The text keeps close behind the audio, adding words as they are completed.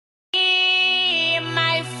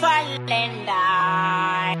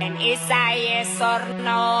Valentine, is a yes or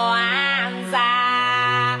no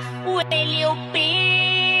answer. Will you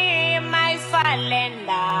be my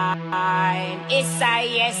Valentine? Is a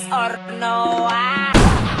yes or no answer?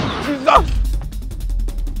 Jesus!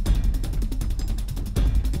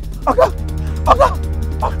 Okay.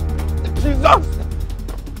 Jesus!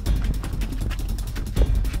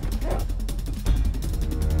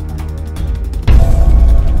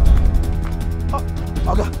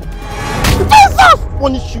 Okay. Jesus!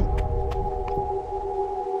 Punish you.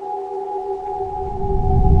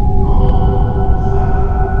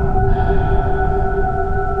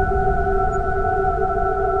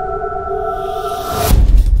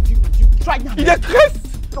 You tried now. Il est Christ!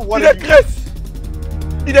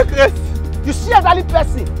 Il est Christ! You see a valid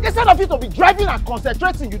person. Instead of you to be driving and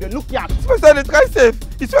concentrating, you they look at. It's supposed to try safe.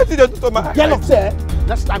 It's supposed to do my Get up there.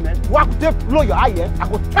 Next time, man. Why could they blow your eye here? I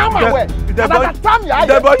go turn my way. If they burn your eye,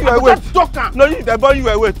 you I wait. just duck am. No, if they burn you,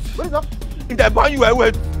 I wait. What is that? If they burn you, I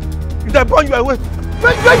wait. If they burn you, I wait.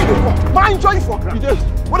 Where you dey walk? Man, enjoy you for ground.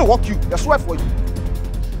 When they walk you, they swear for you.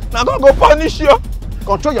 Now I'm gonna go punish you.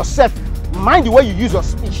 Control yourself. Mind the way you use your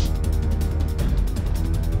speech.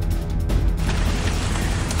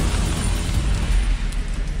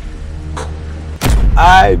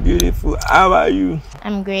 Hi, beautiful. How are you?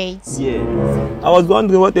 I'm great. Yes. I was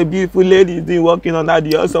wondering what a beautiful lady is doing walking on that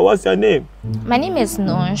hill. So what's your name? My name is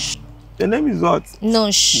Nosh. Your name is what?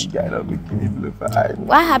 Nosh. You guys are making me blue for eyes.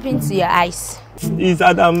 What happened to your eyes? It's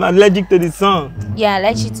that I'm allergic to the sun. Yeah,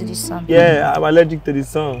 allergic to the sun. Yeah, I'm allergic to the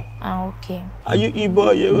sun. Ah, okay. Are you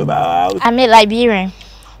Igbo? Yoruba? I'm a Liberian.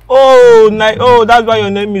 Oh, that's why your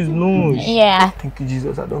name is Nosh. Yeah. Thank you,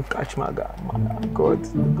 Jesus. I don't catch my God. God,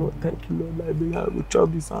 thank you, Lord. Liberian, I will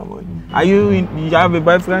chop this harmony. You have a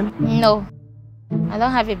boyfriend? No. I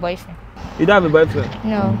don't have a boyfriend. You don't have a boyfriend?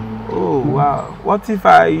 No. Oh, wow. What if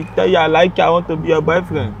I tell you I like you, I want to be your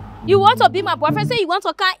boyfriend? You want to be my boyfriend? Say you want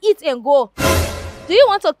to come eat and go. Do you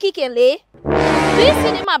want to kick and lay? Do you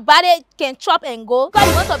see that my body can chop and go? Because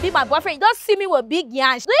you want to be my boyfriend, you don't see me with big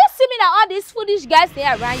yans. Do you see me that all these foolish guys stay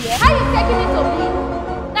around here? How you taking it to me?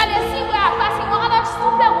 Now they see where I'm passing on other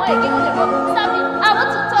stupid one again on the road. Stop me. I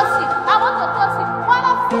want to toss it. I want to toss it. One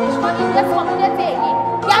of foolish one in this community again.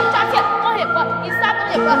 Yeah, chat it on him, but it's not on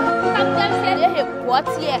him, but I'm them say they have what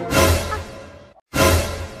here.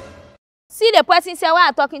 See the person say when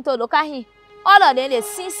I'm talking to, look at him. All of them they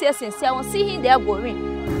sincere, see him there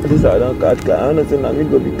going. This I don't catch client. I understand I'm going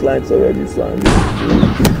to be clients already, so I'm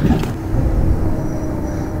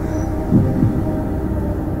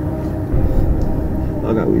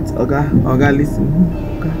Okay, wait. Okay, listen.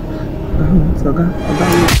 Okay, wait.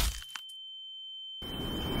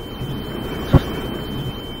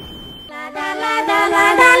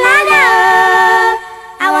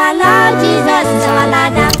 Our Lord Jesus is our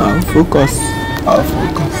Lord. Focus.